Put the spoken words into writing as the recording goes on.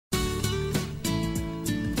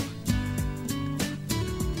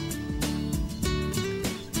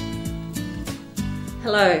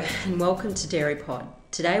Hello and welcome to Dairy Pod.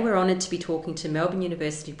 Today we're honoured to be talking to Melbourne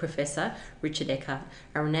University Professor Richard Eckard,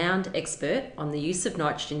 a renowned expert on the use of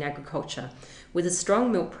nitrogen in agriculture. With a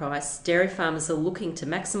strong milk price, dairy farmers are looking to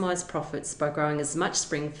maximise profits by growing as much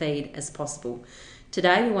spring feed as possible.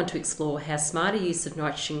 Today we want to explore how smarter use of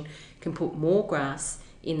nitrogen can put more grass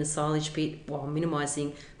in the silage pit while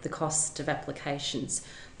minimising the cost of applications.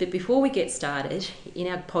 But before we get started, in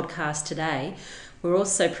our podcast today, we're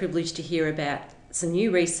also privileged to hear about some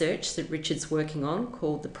new research that Richard's working on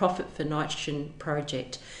called the Profit for Nitrogen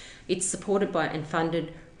Project. It's supported by and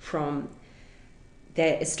funded from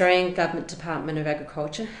the Australian Government Department of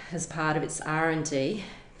Agriculture as part of its R&D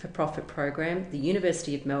for Profit program, the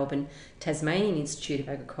University of Melbourne, Tasmanian Institute of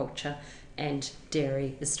Agriculture and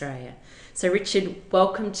Dairy Australia. So Richard,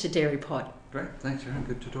 welcome to Dairy Pod. Great, thanks Sharon,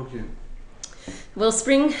 good to talk to you. Well,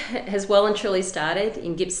 spring has well and truly started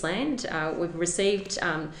in Gippsland. We've received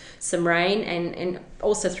some rain and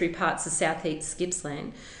also through parts of southeast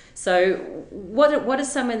Gippsland. So what are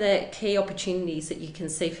some of the key opportunities that you can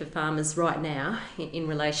see for farmers right now in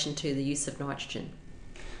relation to the use of nitrogen?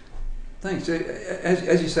 Thanks.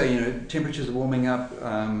 As you say, temperatures are warming up,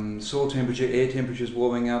 soil temperature, air temperature is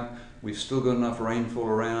warming up. We've still got enough rainfall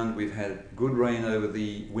around. We've had good rain over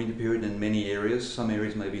the winter period in many areas. Some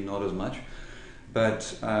areas maybe not as much. But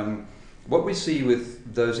what we see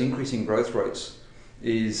with those increasing growth rates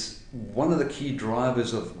is one of the key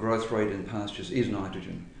drivers of growth rate in pastures is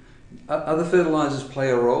nitrogen. Other fertilizers play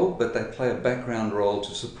a role, but they play a background role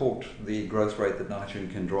to support the growth rate that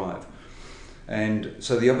nitrogen can drive. And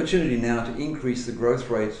so the opportunity now to increase the growth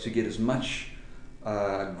rate to get as much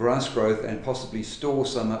grass growth and possibly store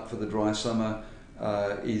some up for the dry summer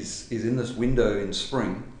is in this window in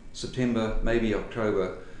spring, September, maybe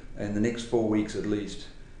October, and the next 4 weeks at least,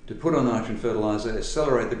 to put on nitrogen fertilizer,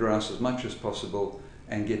 accelerate the grass as much as possible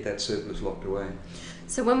and get that surplus locked away.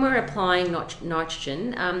 So when we're applying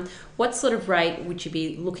nitrogen, what sort of rate would you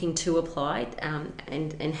be looking to apply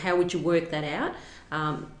and how would you work that out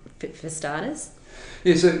for starters?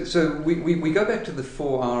 Yeah, so we go back to the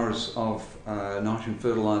 4 R's of nitrogen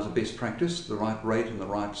fertilizer best practice: the right rate and the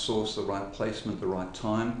right source, the right placement, the right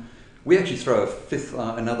time. We actually throw a fifth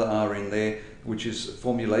another R in there, which is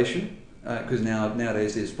formulation, because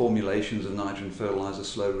nowadays there's formulations of nitrogen fertilizer,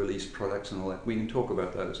 slow release products and all that. We can talk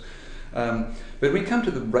about those. But when we come to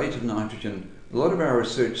the rate of nitrogen, a lot of our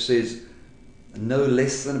research says no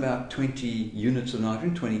less than about 20 units of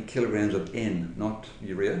nitrogen, 20 kilograms of N, not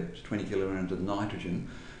urea, it's 20 kilograms of nitrogen,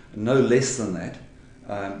 no less than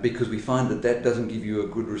that, because we find that doesn't give you a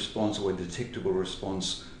good response or a detectable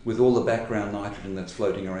response with all the background nitrogen that's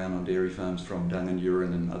floating around on dairy farms from dung and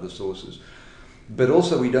urine and other sources. But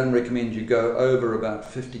also we don't recommend you go over about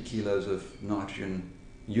 50 kilos of nitrogen,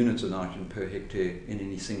 units of nitrogen per hectare in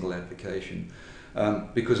any single application,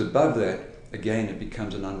 because above that, again, it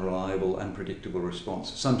becomes an unreliable, unpredictable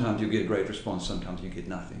response. Sometimes you get a great response, sometimes you get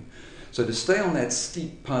nothing. So to stay on that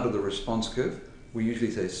steep part of the response curve, we usually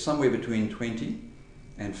say somewhere between 20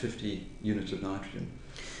 and 50 units of nitrogen.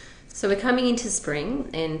 So we're coming into spring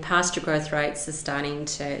and pasture growth rates are starting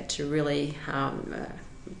to really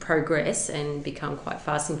progress and become quite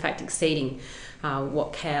fast, in fact exceeding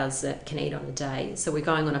what cows can eat on a day. So we're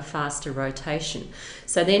going on a faster rotation.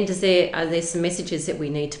 So then are there some messages that we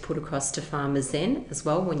need to put across to farmers then as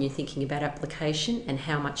well when you're thinking about application and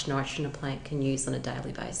how much nitrogen a plant can use on a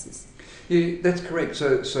daily basis? Yeah, that's correct.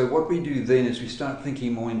 So what we do then is we start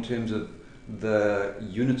thinking more in terms of the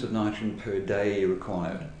units of nitrogen per day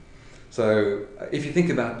required. So if you think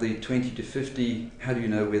about the 20 to 50, how do you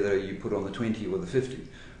know whether you put on the 20 or the 50?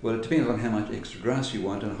 Well, it depends on how much extra grass you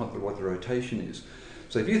want and what the rotation is.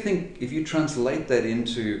 So if you translate that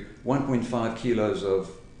into 1.5 kilos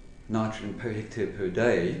of nitrogen per hectare per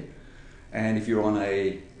day, and if you're on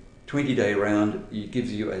a 20-day round, it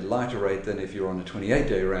gives you a lighter rate than if you're on a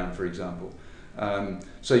 28-day round, for example.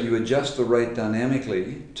 So you adjust the rate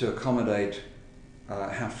dynamically to accommodate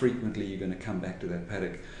how frequently you're going to come back to that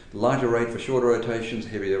paddock. Lighter rate for shorter rotations,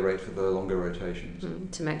 heavier rate for the longer rotations.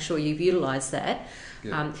 To make sure you've utilised that.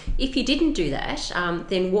 Yeah. If you didn't do that,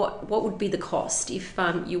 then what would be the cost? If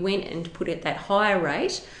you went and put it that higher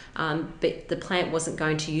rate, but the plant wasn't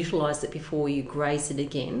going to utilise it before you graze it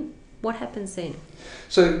again, what happens then?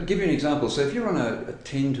 So, to give you an example, so if you're on a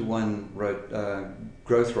 10 to 1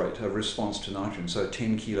 growth rate of response to nitrogen, so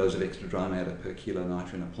 10 kilos of extra dry matter per kilo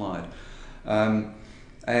nitrogen applied,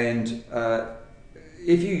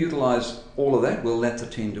 if you utilise all of that, well, that's a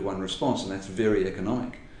 10 to 1 response, and that's very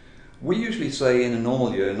economic. We usually say in a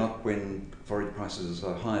normal year, not when forage prices are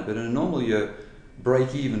so high, but in a normal year,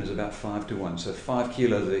 break even is about 5 to 1. So 5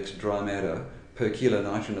 kilos of extra dry matter per kilo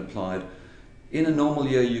nitrogen applied In a normal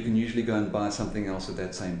year, you can usually go and buy something else at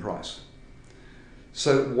that same price.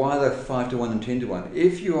 So why the 5-to-1 and 10-to-1?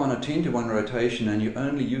 If you're on a 10-to-1 rotation and you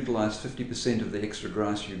only utilize 50% of the extra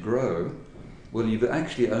grass you grow, well, you've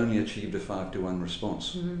actually only achieved a 5-to-1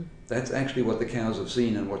 response. Mm-hmm. That's actually what the cows have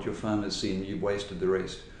seen and what your farm has seen. You've wasted the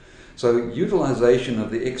rest. So utilization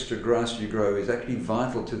of the extra grass you grow is actually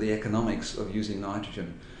vital to the economics of using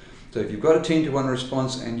nitrogen. So if you've got a 10-to-1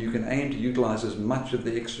 response and you can aim to utilize as much of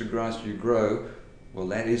the extra grass you grow, well,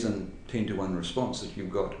 that is a 10-to-1 response that you've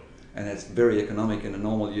got. And that's very economic. In a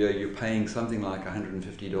normal year, you're paying something like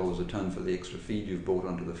 $150 a tonne for the extra feed you've brought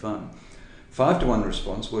onto the farm. 5-to-1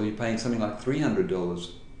 response, well, you're paying something like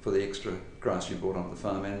 $300 for the extra grass you brought onto the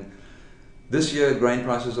farm. And this year, grain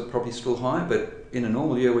prices are probably still high, but in a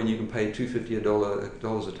normal year when you can pay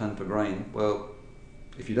 $250 a tonne for grain, well,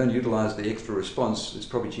 if you don't utilise the extra response, it's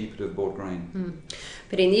probably cheaper to have bought grain.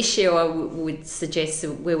 But in this year, I would suggest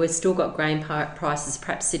that where we've still got grain prices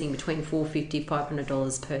perhaps sitting between $450,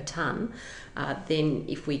 $500 per tonne, then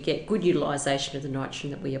if we get good utilisation of the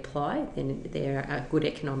nitrogen that we apply, then there are good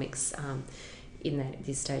economics in that at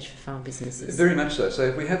this stage for farm businesses. Very much so. So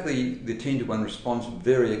if we have the 10-to-1 response,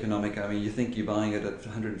 very economic. I mean, you think you're buying it at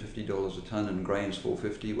 $150 a tonne and grain's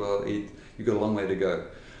 $450, well, you've got a long way to go.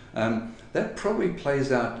 That probably plays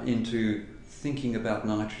out into thinking about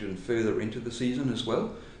nitrogen further into the season as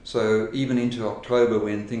well. So even into October,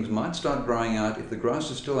 when things might start growing out, if the grass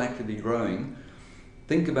is still actively growing,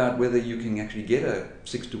 think about whether you can actually get a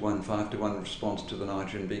 6-to-1, 5-to-1 response to the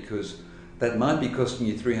nitrogen, because that might be costing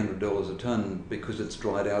you $300 a tonne because it's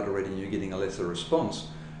dried out already and you're getting a lesser response,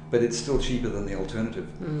 but it's still cheaper than the alternative.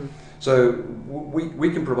 So we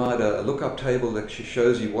can provide a lookup table that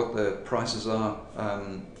shows you what the prices are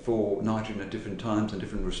for nitrogen at different times and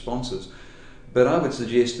different responses. But I would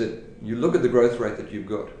suggest that you look at the growth rate that you've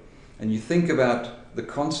got and you think about the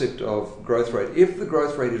concept of growth rate. If the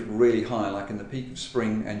growth rate is really high, like in the peak of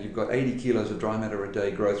spring, and you've got 80 kilos of dry matter a day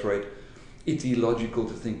growth rate, it's illogical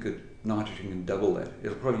to think that nitrogen can double that.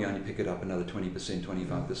 It'll probably only pick it up another 20%,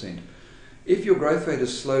 25%. If your growth rate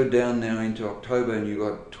has slowed down now into October and you've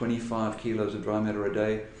got 25 kilos of dry matter a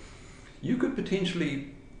day, you could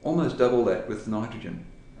potentially almost double that with nitrogen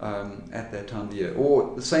at that time of the year.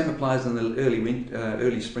 Or the same applies in the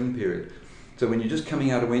early spring period. So when you're just coming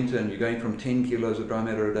out of winter and you're going from 10 kilos of dry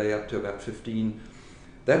matter a day up to about 15,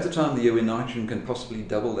 that's the time of the year when nitrogen can possibly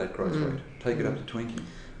double that growth rate, take it up to 20.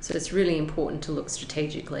 So it's really important to look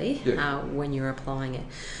strategically when you're applying it.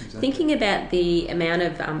 Exactly. Thinking about the amount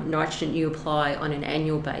of nitrogen you apply on an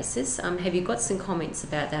annual basis, have you got some comments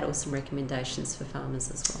about that or some recommendations for farmers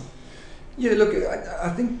as well? Yeah, look, I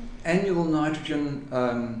think annual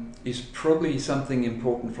nitrogen is probably something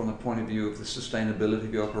important from the point of view of the sustainability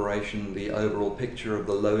of your operation, the overall picture of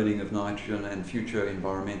the loading of nitrogen and future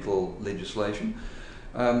environmental legislation.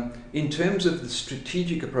 In terms of the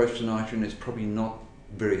strategic approach to nitrogen, it's probably not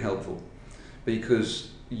very helpful,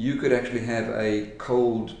 because you could actually have a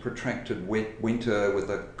cold, protracted, wet winter with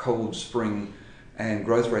a cold spring and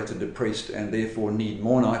growth rates are depressed and therefore need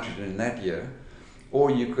more nitrogen in that year.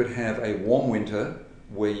 Or you could have a warm winter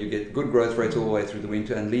where you get good growth rates all the way through the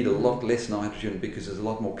winter and need a lot less nitrogen because there's a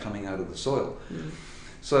lot more coming out of the soil.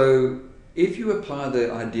 So if you apply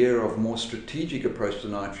the idea of more strategic approach to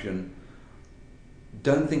nitrogen,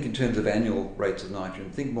 don't think in terms of annual rates of nitrogen.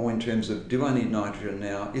 Think more in terms of, do I need nitrogen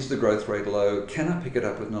now? Is the growth rate low? Can I pick it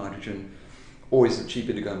up with nitrogen? Or is it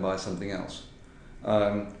cheaper to go and buy something else?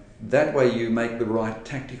 That way you make the right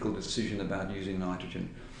tactical decision about using nitrogen.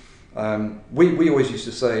 We always used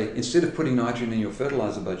to say, instead of putting nitrogen in your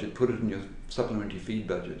fertilizer budget, put it in your supplementary feed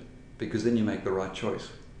budget, because then you make the right choice.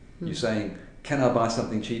 You're saying, can I buy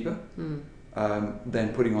something cheaper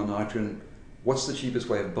than putting on nitrogen? What's the cheapest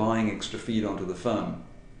way of buying extra feed onto the farm?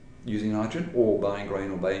 Using nitrogen, or buying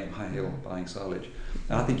grain, or buying hay, or buying silage?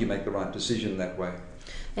 And I think you make the right decision that way.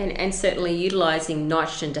 And certainly utilising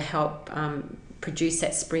nitrogen to help produce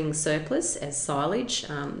that spring surplus as silage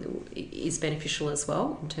is beneficial as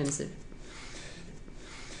well in terms of...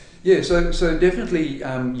 Yeah, so definitely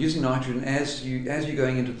using nitrogen as you're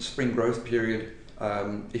going into the spring growth period.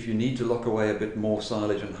 If you need to lock away a bit more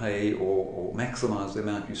silage and hay, or maximise the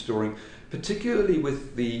amount you're storing, particularly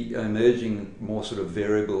with the emerging more sort of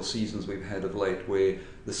variable seasons we've had of late, where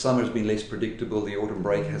the summer's been less predictable, the autumn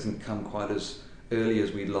break hasn't come quite as early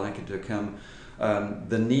as we'd like it to come.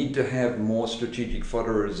 The need to have more strategic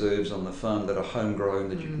fodder reserves on the farm that are homegrown,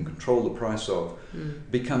 that you can control the price of,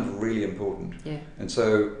 becomes really important. And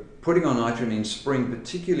so putting on nitrogen in spring,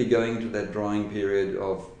 particularly going into that drying period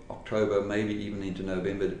of October, maybe even into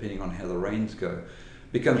November, depending on how the rains go,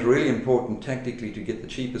 becomes really important tactically to get the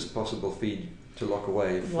cheapest possible feed to lock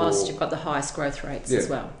away. Whilst you've got the highest growth rates as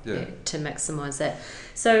well, to maximise that.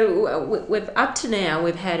 So we've up to now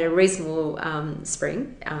we've had a reasonable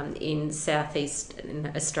spring in southeast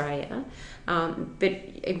Australia,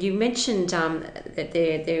 but you mentioned that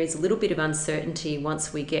there is a little bit of uncertainty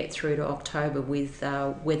once we get through to October with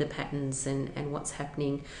weather patterns and what's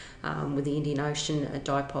happening with the Indian Ocean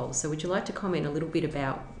dipole. So would you like to comment a little bit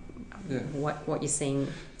about what you're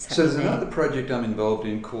seeing? So there's another project I'm involved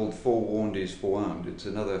in called Forewarned is Forearmed. It's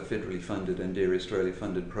another federally funded and Dairy Australia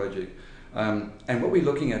funded project. And what we're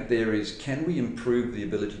looking at there is, can we improve the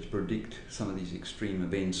ability to predict some of these extreme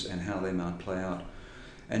events and how they might play out?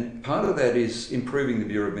 And part of that is improving the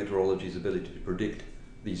Bureau of Meteorology's ability to predict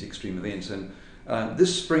these extreme events. And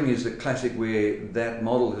this spring is a classic where that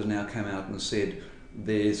model has now come out and said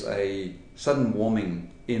there's a sudden warming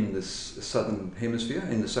in this southern hemisphere,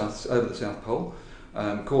 in the south, over the South Pole,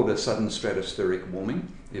 called a sudden stratospheric warming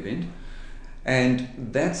event.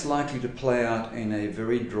 And that's likely to play out in a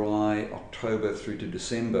very dry October through to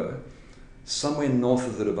December, somewhere north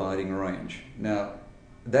of the dividing range. Now,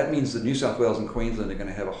 that means that New South Wales and Queensland are going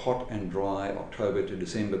to have a hot and dry October to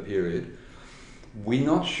December period. We're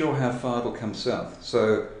not sure how far it'll come south.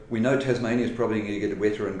 So we know Tasmania is probably going to get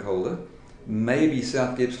wetter and colder. Maybe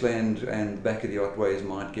South Gippsland and the back of the Otways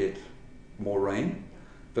might get more rain,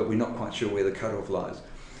 but we're not quite sure where the cutoff lies.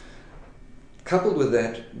 Coupled with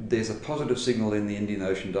that, there's a positive signal in the Indian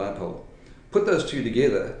Ocean dipole. Put those two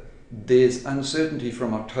together, there's uncertainty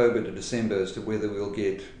from October to December as to whether we'll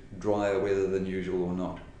get drier weather than usual or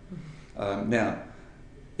not. Now,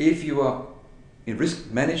 if you are in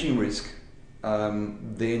managing risk,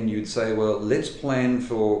 then you'd say, well, let's plan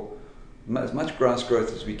for as much grass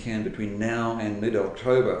growth as we can between now and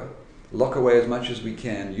mid-October, lock away as much as we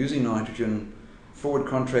can, using nitrogen, forward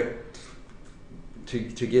contract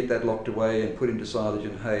to get that locked away and put into silage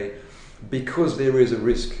and hay, because there is a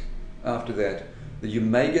risk after that you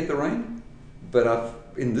may get the rain, but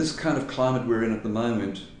in this kind of climate we're in at the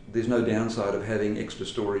moment, there's no downside of having extra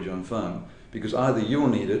storage on farm, because either you'll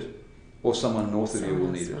need it or someone north of you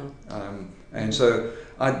will need it. And so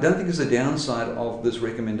I don't think there's a downside of this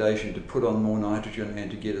recommendation to put on more nitrogen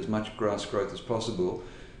and to get as much grass growth as possible,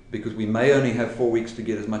 because we may only have 4 weeks to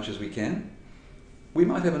get as much as we can. We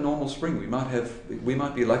might have a normal spring. We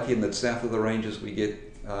might be lucky in that south of the ranges we get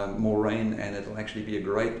more rain, and it'll actually be a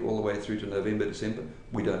great all the way through to November, December.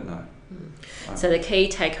 We don't know. So the key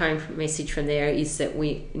take-home message from there is that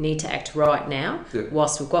we need to act right now,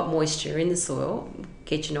 whilst we've got moisture in the soil.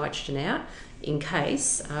 Get your nitrogen out in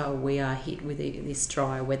case we are hit with this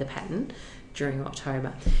drier weather pattern during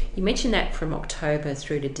October. You mentioned that from October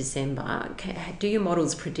through to December. Do your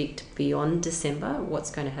models predict beyond December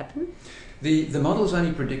what's going to happen? The models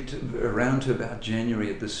only predict around to about January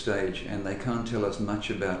at this stage, and they can't tell us much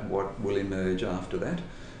about what will emerge after that.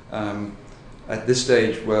 At this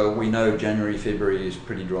stage, well, we know January, February is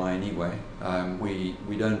pretty dry anyway.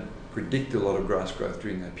 We don't predict a lot of grass growth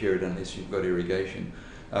during that period unless you've got irrigation.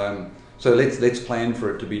 So let's plan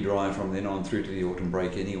for it to be dry from then on through to the autumn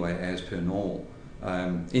break anyway, as per normal.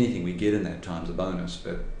 Anything we get in that time's a bonus,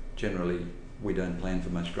 but generally we don't plan for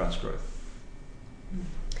much grass growth.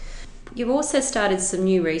 You've also started some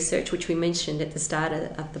new research, which we mentioned at the start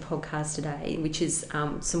of the podcast today, which is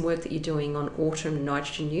some work that you're doing on autumn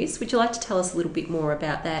nitrogen use. Would you like to tell us a little bit more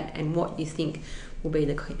about that and what you think will be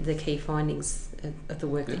the key findings of the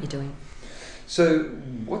work that you're doing? So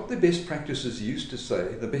what the best practices used to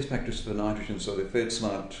say, the best practice for nitrogen, so the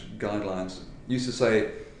FirstSmart guidelines, used to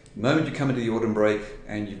say, the moment you come into the autumn break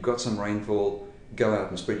and you've got some rainfall, go out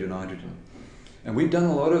and spread your nitrogen. And we've done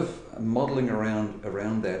a lot of modelling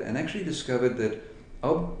around that, and actually discovered that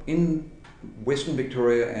in Western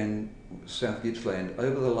Victoria and South Gippsland,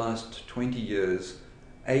 over the last 20 years,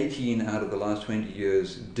 18 out of the last 20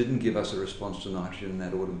 years didn't give us a response to nitrogen in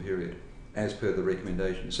that autumn period, as per the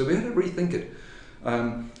recommendation. So we had to rethink it.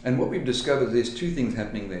 And what we've discovered, there's two things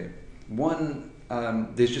happening there. One,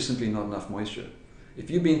 there's just simply not enough moisture. If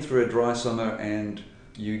you've been through a dry summer and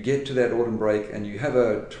you get to that autumn break and you have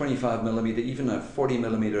a 25 millimetre, even a 40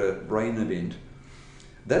 millimetre rain event,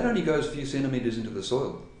 that only goes a few centimetres into the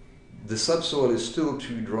soil. The subsoil is still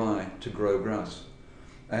too dry to grow grass.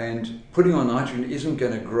 And putting on nitrogen isn't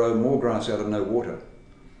going to grow more grass out of no water.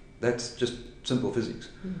 That's just simple physics.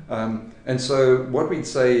 And so what we'd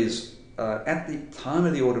say is, at the time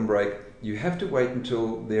of the autumn break, you have to wait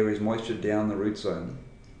until there is moisture down the root zone,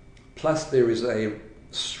 plus there is a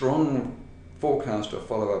strong forecast of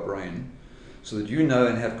follow-up rain, so that you know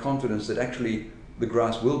and have confidence that actually the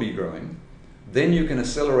grass will be growing. Then you can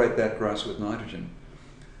accelerate that grass with nitrogen.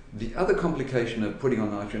 The other complication of putting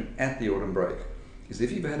on nitrogen at the autumn break is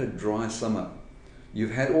if you've had a dry summer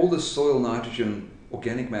you've had all the soil nitrogen,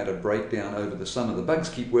 organic matter break down over the summer. The bugs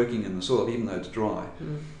keep working in the soil even though it's dry.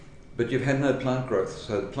 But you've had no plant growth,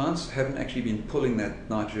 so the plants haven't actually been pulling that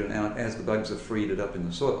nitrogen out as the bugs have freed it up in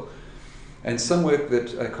the soil. And some work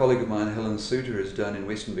that a colleague of mine, Helen Suter, has done in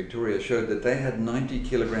Western Victoria showed that they had 90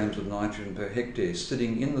 kilograms of nitrogen per hectare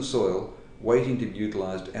sitting in the soil waiting to be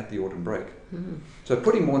utilised at the autumn break. So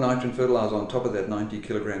putting more nitrogen fertiliser on top of that 90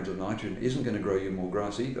 kilograms of nitrogen isn't going to grow you more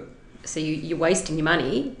grass either. So you're wasting your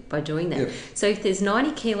money by doing that. Yeah. So if there's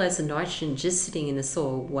 90 kilos of nitrogen just sitting in the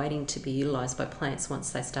soil waiting to be utilised by plants once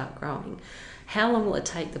they start growing, how long will it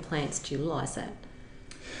take the plants to utilise that?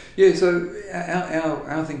 Yeah, so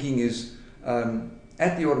our thinking is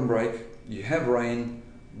at the autumn break, you have rain,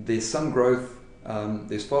 there's some growth,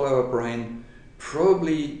 there's follow-up rain,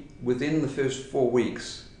 probably within the first 4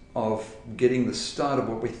 weeks of getting the start of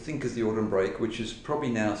what we think is the autumn break, which is probably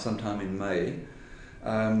now sometime in May,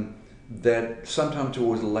 that sometime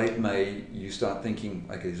towards late May you start thinking,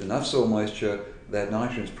 okay, there's enough soil moisture, that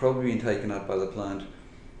nitrogen's probably been taken up by the plant,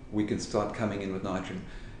 we can start coming in with nitrogen.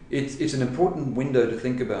 It's an important window to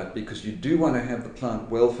think about because you do want to have the plant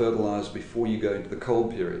well fertilised before you go into the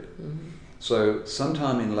cold period. So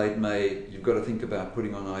sometime in late May you've got to think about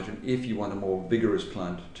putting on nitrogen if you want a more vigorous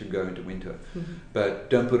plant to go into winter. But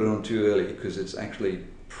don't put it on too early because it's actually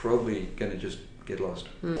probably going to just get lost.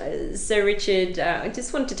 So Richard, I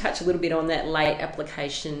just wanted to touch a little bit on that late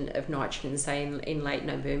application of nitrogen, say in late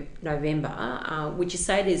November. Would you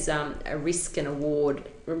say there's a risk and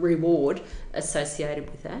reward associated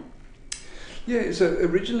with that? Yeah, so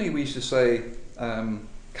originally we used to say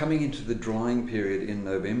coming into the drying period in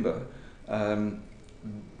November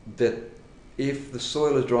that if the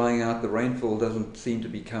soil is drying out, the rainfall doesn't seem to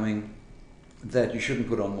be coming, that you shouldn't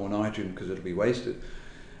put on more nitrogen because it'll be wasted.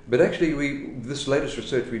 But actually, this latest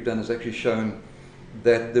research we've done has actually shown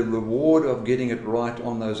that the reward of getting it right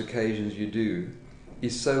on those occasions you do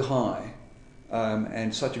is so high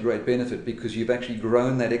and such a great benefit because you've actually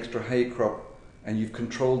grown that extra hay crop and you've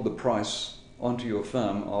controlled the price onto your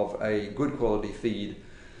farm of a good quality feed.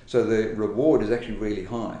 So the reward is actually really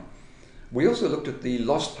high. We also looked at the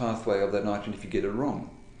loss pathway of that nitrogen if you get it wrong.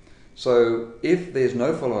 So if there's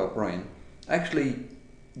no follow-up rain, actually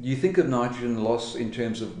you think of nitrogen loss in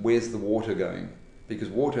terms of where's the water going, because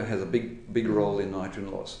water has a big role in nitrogen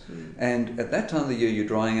loss. And at that time of the year you're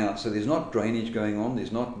drying out, so there's not drainage going on,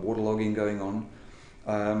 there's not waterlogging going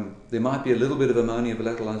on. There might be a little bit of ammonia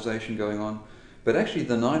volatilisation going on, but actually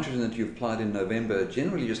the nitrogen that you've applied in November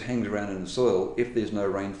generally just hangs around in the soil if there's no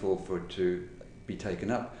rainfall for it to be taken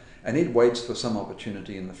up. And it waits for some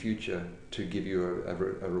opportunity in the future to give you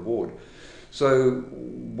a reward. So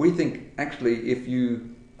we think actually if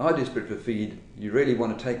you are desperate for feed, you really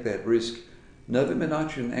want to take that risk. November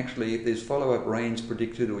nitrogen, actually, if there's follow-up rains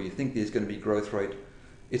predicted or you think there's going to be growth rate,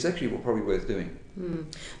 it's actually probably worth doing.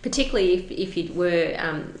 Particularly if you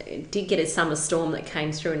did get a summer storm that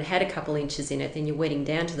came through and had a couple inches in it, then you're wetting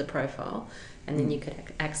down to the profile and then you could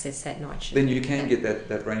access that nitrogen. Then you can get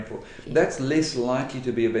that rainfall. Yeah. That's less likely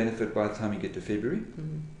to be a benefit by the time you get to February.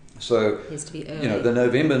 So, it has to be early. You know, the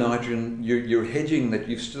November nitrogen, you're hedging that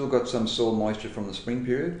you've still got some soil moisture from the spring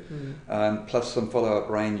period, plus some follow-up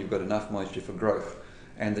rain, you've got enough moisture for growth.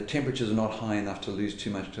 And the temperatures are not high enough to lose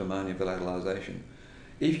too much to ammonia volatilisation.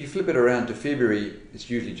 If you flip it around to February,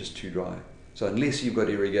 it's usually just too dry. So unless you've got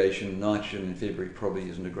irrigation, nitrogen in February probably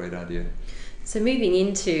isn't a great idea. So moving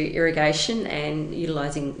into irrigation and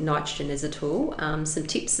utilising nitrogen as a tool, some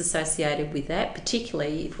tips associated with that,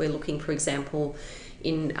 particularly if we're looking, for example,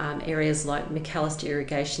 in areas like McAllister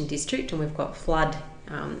Irrigation District and we've got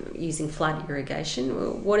using flood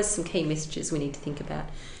irrigation. What are some key messages we need to think about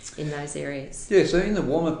in those areas? Yeah, so in the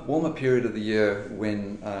warmer period of the year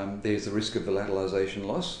when there's the risk of volatilisation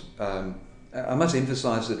loss, I must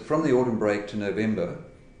emphasise that from the autumn break to November,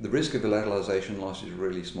 the risk of volatilisation loss is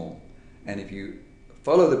really small. And if you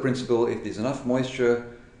follow the principle, if there's enough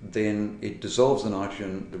moisture, then it dissolves the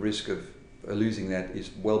nitrogen. The risk of losing that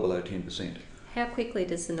is well below 10%. How quickly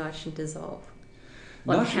does the nitrogen dissolve?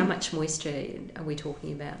 Like how much moisture are we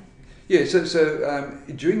talking about? Yeah, so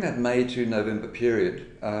during that May to November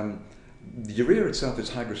period, the urea itself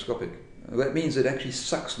is hygroscopic. That means it actually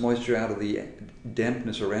sucks moisture out of the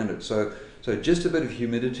dampness around it. So just a bit of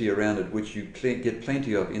humidity around it, which you get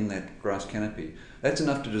plenty of in that grass canopy, that's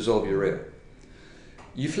enough to dissolve urea.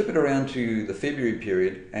 You flip it around to the February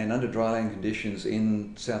period, and under dryland conditions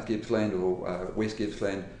in South Gippsland or West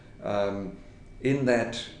Gippsland, in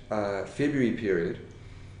that February period,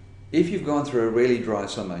 if you've gone through a really dry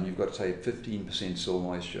summer and you've got, say, 15% soil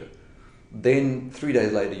moisture, then 3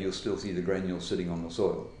 days later you'll still see the granules sitting on the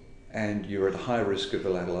soil. and you're at high risk of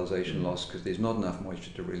volatilization loss because there's not enough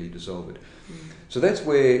moisture to really dissolve it. So that's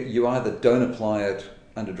where you either don't apply it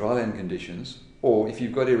under dryland conditions, or if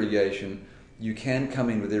you've got irrigation, you can come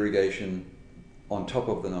in with irrigation on top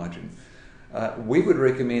of the nitrogen. We would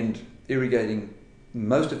recommend irrigating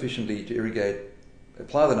most efficiently to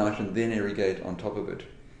apply the nitrogen, then irrigate on top of it,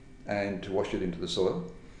 and to wash it into the soil.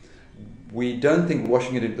 We don't think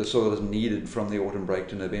washing it into the soil is needed from the autumn break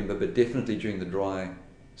to November, but definitely during the dry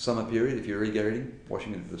summer period, if you're irrigating,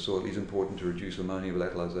 washing it into the soil is important to reduce ammonia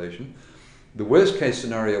volatilization. The worst case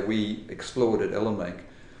scenario we explored at Ellenbank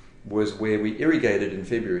was where we irrigated in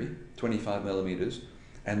February, 25 millimetres,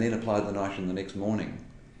 and then applied the nitrogen the next morning.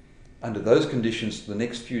 Under those conditions, the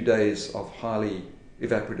next few days of highly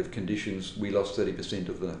evaporative conditions, we lost 30%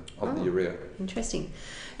 of the urea. Interesting.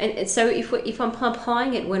 And so if I'm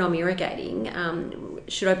applying it when I'm irrigating,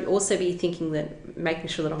 should I also be thinking that, making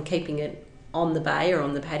sure that I'm keeping it on the bay or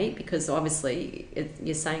on the paddock? Because obviously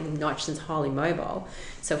you're saying nitrogen's highly mobile.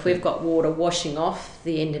 So if we've got water washing off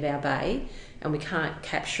the end of our bay and we can't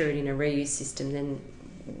capture it in a reuse system, then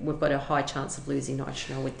we've got a high chance of losing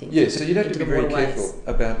nitrogen, I would think. Yeah, so you'd have to be very careful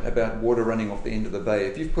about water running off the end of the bay.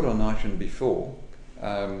 If you've put on nitrogen before,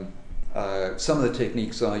 some of the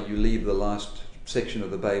techniques are you leave the last section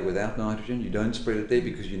of the bay without nitrogen. You don't spread it there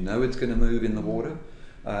because you know it's going to move in the water.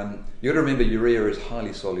 You've got to remember urea is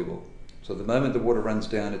highly soluble. So the moment the water runs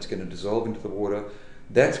down, it's going to dissolve into the water.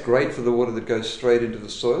 That's great for the water that goes straight into the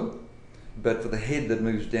soil, but for the head that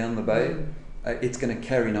moves down the bay, it's going to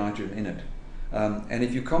carry nitrogen in it. And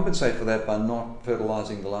if you compensate for that by not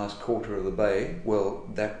fertilising the last quarter of the bay, well,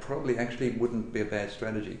 that probably actually wouldn't be a bad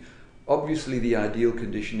strategy. Obviously, the ideal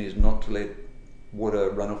condition is not to let water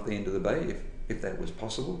run off the end of the bay, if that was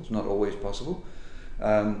possible. It's not always possible.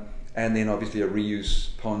 And then obviously a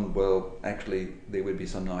reuse pond, well, actually there would be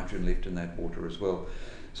some nitrogen left in that water as well.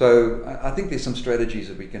 So I think there's some strategies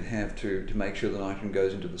that we can have to make sure the nitrogen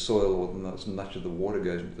goes into the soil, or as much of the water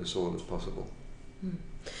goes into the soil as possible.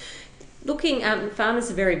 Looking, farmers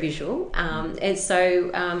are very visual, and so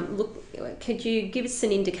could you give us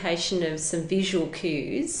an indication of some visual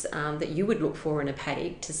cues that you would look for in a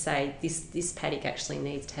paddock to say this paddock actually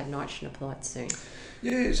needs to have nitrogen applied soon?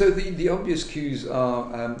 Yeah, so the obvious cues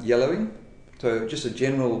are yellowing, so just a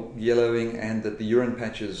general yellowing, and that the urine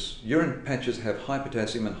patches have high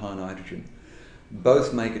potassium and high nitrogen.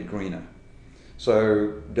 Both make it greener.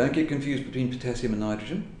 So don't get confused between potassium and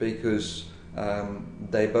nitrogen, because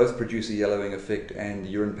they both produce a yellowing effect, and the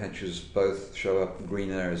urine patches both show up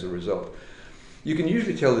greener as a result. You can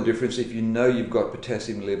usually tell the difference if you know you've got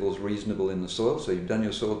potassium levels reasonable in the soil. So you've done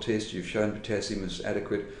your soil test, you've shown potassium is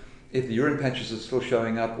adequate. If the urine patches are still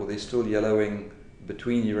showing up, or they're still yellowing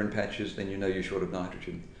between urine patches, then you know you're short of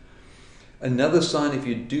nitrogen. Another sign, if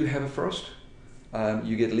you do have a frost,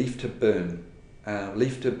 you get leaf tip burn.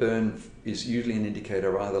 Leaf tip burn is usually an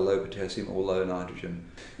indicator of either low potassium or low nitrogen.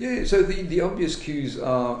 Yeah, so the obvious cues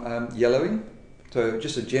are yellowing, so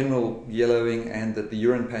just a general yellowing, and that the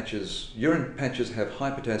urine patches have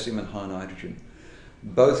high potassium and high nitrogen.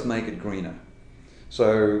 Both make it greener.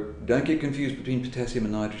 So don't get confused between potassium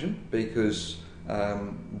and nitrogen, because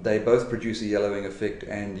they both produce a yellowing effect,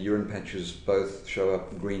 and the urine patches both show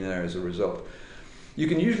up greener as a result. You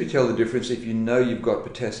can usually tell the difference if you know you've got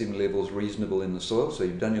potassium levels reasonable in the soil. So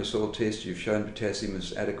you've done your soil test, you've shown potassium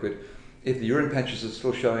is adequate. If the urine patches are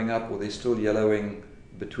still showing up, or they're still yellowing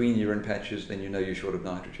between urine patches, then you know you're short of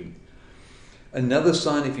nitrogen. Another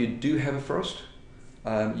sign, if you do have a frost,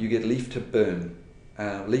 you get leaf tip burn.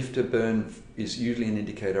 Leaf tip burn is usually an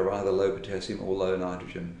indicator of either low potassium or low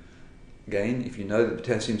nitrogen. Again, if you know that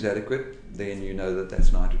potassium's adequate, then you know that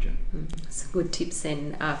that's nitrogen. That's good tips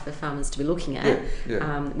then for farmers to be looking at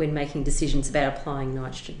when making decisions about applying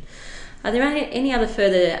nitrogen. Are there any other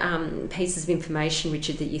further pieces of information,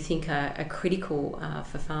 Richard, that you think are critical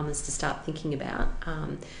for farmers to start thinking about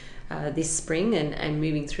this spring and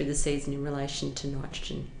moving through the season in relation to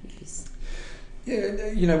nitrogen use?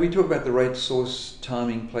 Yeah, we talk about the rate, source,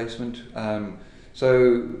 timing, placement.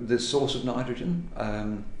 So the source of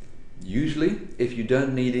nitrogen, usually if you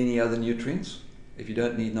don't need any other nutrients, if you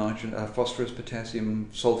don't need nitrogen, phosphorus, potassium,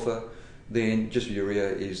 sulfur, then just urea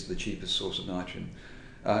is the cheapest source of nitrogen.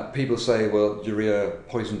 People say, well, urea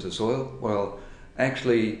poisons the soil. Well,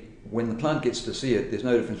 actually, when the plant gets to see it, there's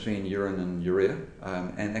no difference between urine and urea,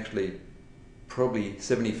 and actually probably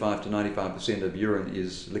 75 to 95% of urine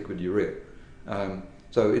is liquid urea.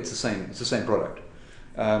 So it's the same product.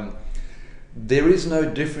 There is no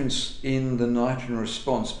difference in the nitrogen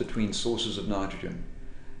response between sources of nitrogen.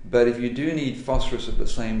 But if you do need phosphorus at the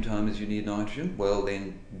same time as you need nitrogen, well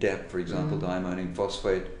then DAP, for example, diammonium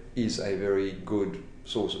phosphate, is a very good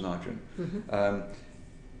source of nitrogen.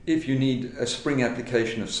 If you need a spring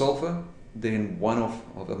application of sulfur, then one-off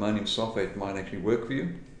of ammonium sulfate might actually work for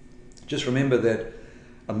you. Just remember that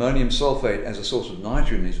ammonium sulfate as a source of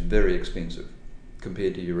nitrogen is very expensive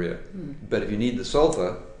compared to urea. But if you need the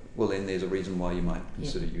sulfur, well, then there's a reason why you might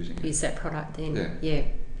consider using it. Use that product then.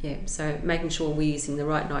 Yeah. So making sure we're using the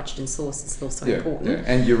right nitrogen source is also important. Yeah.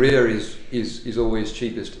 And urea is always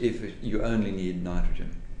cheapest if you only need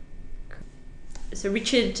nitrogen. So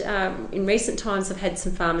Richard, in recent times I've had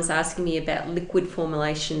some farmers asking me about liquid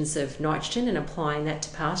formulations of nitrogen and applying that to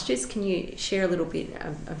pastures. Can you share a little bit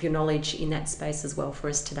of your knowledge in that space as well for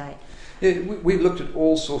us today? Yeah, we've looked at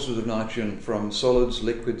all sources of nitrogen, from solids,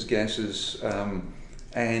 liquids, gases,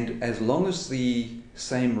 and as long as the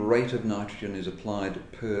same rate of nitrogen is applied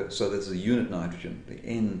so that's the unit nitrogen, the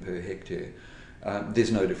N per hectare,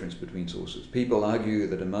 there's no difference between sources. People argue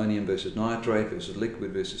that ammonium versus nitrate versus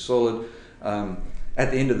liquid versus solid. At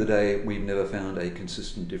the end of the day, we've never found a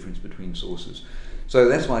consistent difference between sources. So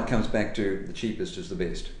that's why it comes back to the cheapest is the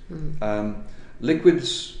best.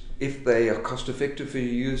 Liquids, if they are cost effective for you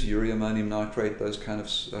to use, urea, ammonium nitrate, those kind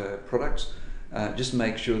of products, just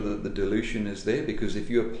make sure that the dilution is there, because if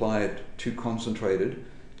you apply it too concentrated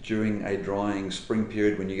during a drying spring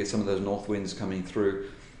period when you get some of those north winds coming through,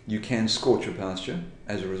 you can scorch a pasture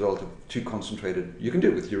as a result of too concentrated. You can do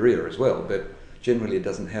it with urea as well, but generally it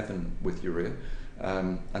doesn't happen with urea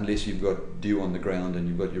unless you've got dew on the ground and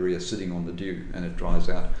you've got urea sitting on the dew and it dries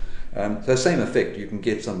out. So same effect, you can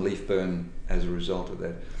get some leaf burn as a result of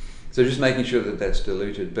that. So just making sure that that's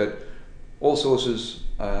diluted, but all sources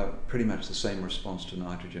are pretty much the same response to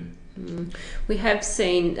nitrogen. We have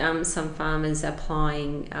seen some farmers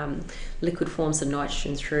applying liquid forms of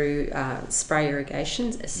nitrogen through spray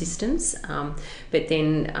irrigation systems, but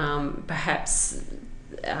then perhaps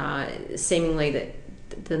seemingly that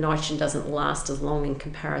the nitrogen doesn't last as long in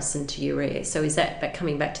comparison to urea. So is that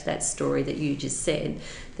coming back to that story that you just said,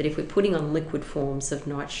 that if we're putting on liquid forms of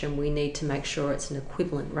nitrogen, we need to make sure it's an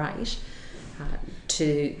equivalent rate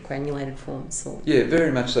to granulated forms? Yeah,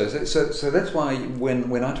 very much so. So that's why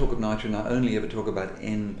when I talk of nitrogen, I only ever talk about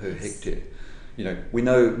N per hectare. You know, we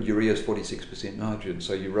know urea is 46% nitrogen,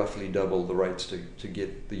 so you roughly double the rates to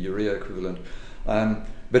get the urea equivalent.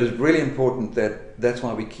 But it's really important that's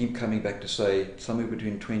why we keep coming back to say somewhere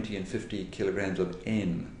between 20 and 50 kilograms of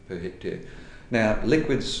N per hectare. Now,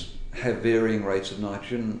 liquids have varying rates of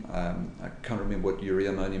nitrogen. I can't remember what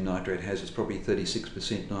urea ammonium nitrate has. It's probably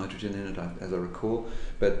 36% nitrogen in it, as I recall.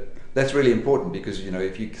 But that's really important because, you know,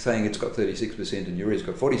 if you're saying it's got 36% and urea's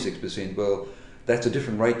got 46%, well, that's a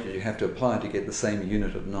different rate that you have to apply to get the same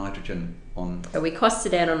unit of nitrogen on. So we cost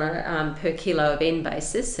it out on a per kilo of N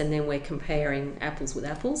basis, and then we're comparing apples with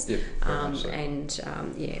apples,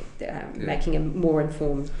 making a more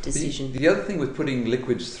informed decision. The other thing with putting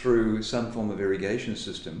liquids through some form of irrigation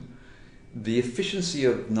system, the efficiency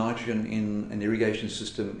of nitrogen in an irrigation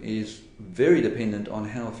system is very dependent on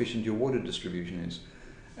how efficient your water distribution is.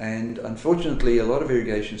 And unfortunately, a lot of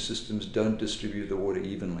irrigation systems don't distribute the water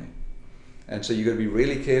evenly. And so you've got to be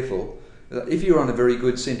really careful. If you're on a very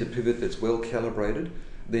good center pivot that's well calibrated,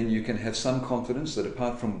 then you can have some confidence that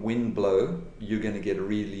apart from wind blow, you're going to get a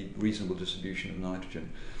really reasonable distribution of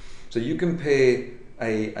nitrogen. So you compare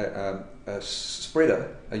a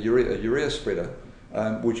spreader, a urea spreader,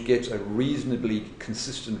 which gets a reasonably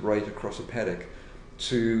consistent rate across a paddock,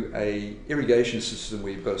 to a irrigation system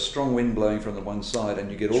where you've got a strong wind blowing from the one side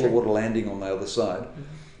and you get all the water landing on the other side.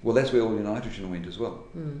 Well, that's where all your nitrogen went as well.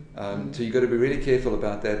 So you've got to be really careful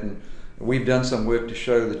about that, and we've done some work to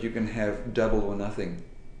show that you can have double or nothing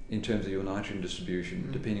in terms of your nitrogen distribution,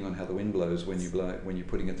 depending on how the wind blows when you're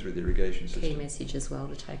putting it through the irrigation system. Key message as well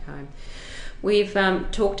to take home. We've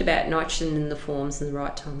talked about nitrogen in the forms in the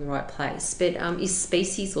right time, the right place, but is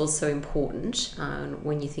species also important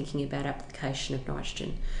when you're thinking about application of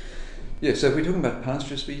nitrogen? Yeah, so if we're talking about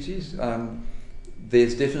pasture species,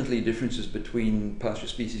 there's definitely differences between pasture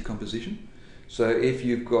species composition. So if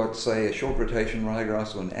you've got, say, a short rotation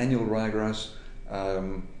ryegrass or an annual ryegrass,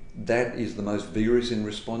 that is the most vigorous in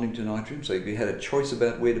responding to nitrogen. So if you had a choice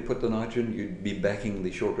about where to put the nitrogen, you'd be backing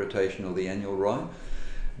the short rotation or the annual rye.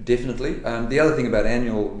 Definitely. The other thing about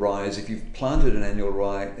annual rye is if you've planted an annual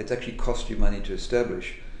rye, it's actually cost you money to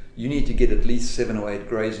establish. You need to get at least 7 or 8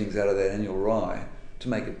 grazings out of that annual rye to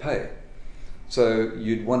make it pay. So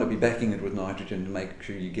you'd want to be backing it with nitrogen to make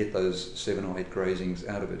sure you get those 7 or 8 grazings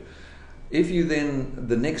out of it. If you then,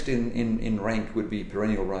 the next in rank would be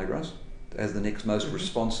perennial ryegrass as the next most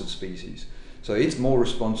responsive species. So it's more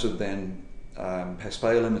responsive than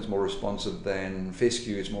Paspalum, it's more responsive than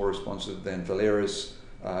fescue, it's more responsive than Phalaris,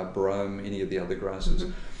 brome, any of the other grasses.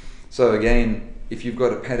 So again, if you've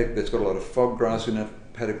got a paddock that's got a lot of fog grass in it, a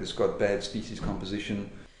paddock that's got bad species composition,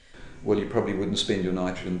 well, you probably wouldn't spend your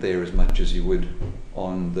nitrogen there as much as you would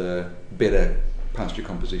on the better pasture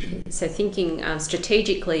composition. So thinking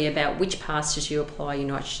strategically about which pastures you apply your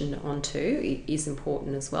nitrogen onto is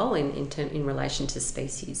important as well in relation to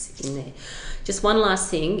species in there. Just one last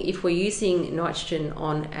thing, if we're using nitrogen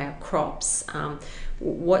on our crops,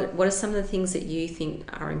 what are some of the things that you think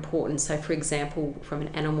are important? So for example, from an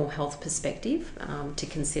animal health perspective, to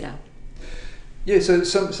consider. Yeah, so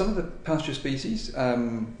some of the pasture species,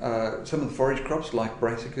 some of the forage crops like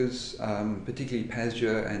brassicas, particularly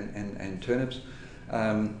pasture and turnips,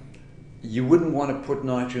 you wouldn't want to put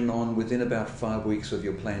nitrogen on within about 5 weeks of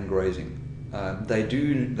your planned grazing.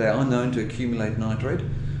 They are known to accumulate nitrate,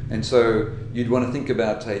 and so you'd want to think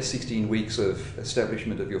about, say, 16 weeks of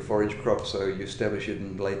establishment of your forage crop. So you establish it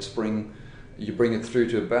in late spring, you bring it through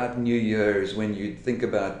to about New Year is when you'd think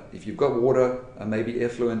about, if you've got water, maybe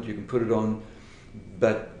effluent, you can put it on,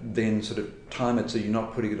 but then sort of time it so you're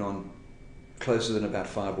not putting it on closer than about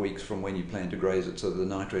 5 weeks from when you plan to graze it, so that the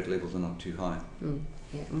nitrate levels are not too high.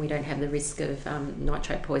 Yeah, and we don't have the risk of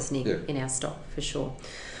nitrate poisoning in our stock, for sure.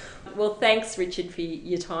 Well, thanks, Richard, for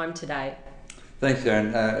your time today. Thanks,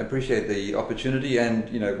 Darren. I appreciate the opportunity, and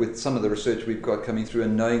with some of the research we've got coming through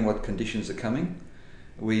and knowing what conditions are coming,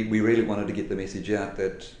 we really wanted to get the message out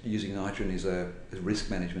that using nitrogen is a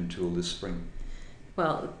risk management tool this spring.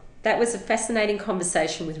 Well, that was a fascinating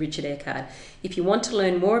conversation with Richard Eckard. If you want to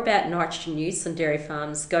learn more about nitrogen use on dairy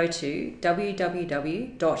farms, go to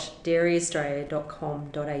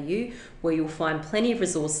www.dairyaustralia.com.au, where you'll find plenty of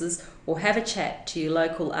resources, or have a chat to your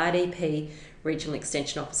local RDP Regional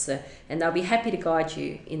Extension Officer, and they'll be happy to guide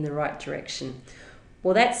you in the right direction.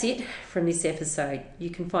 Well, that's it from this episode.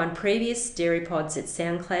 You can find previous Dairy Pods at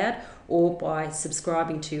SoundCloud or by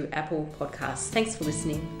subscribing to Apple Podcasts. Thanks for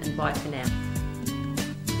listening, and bye for now.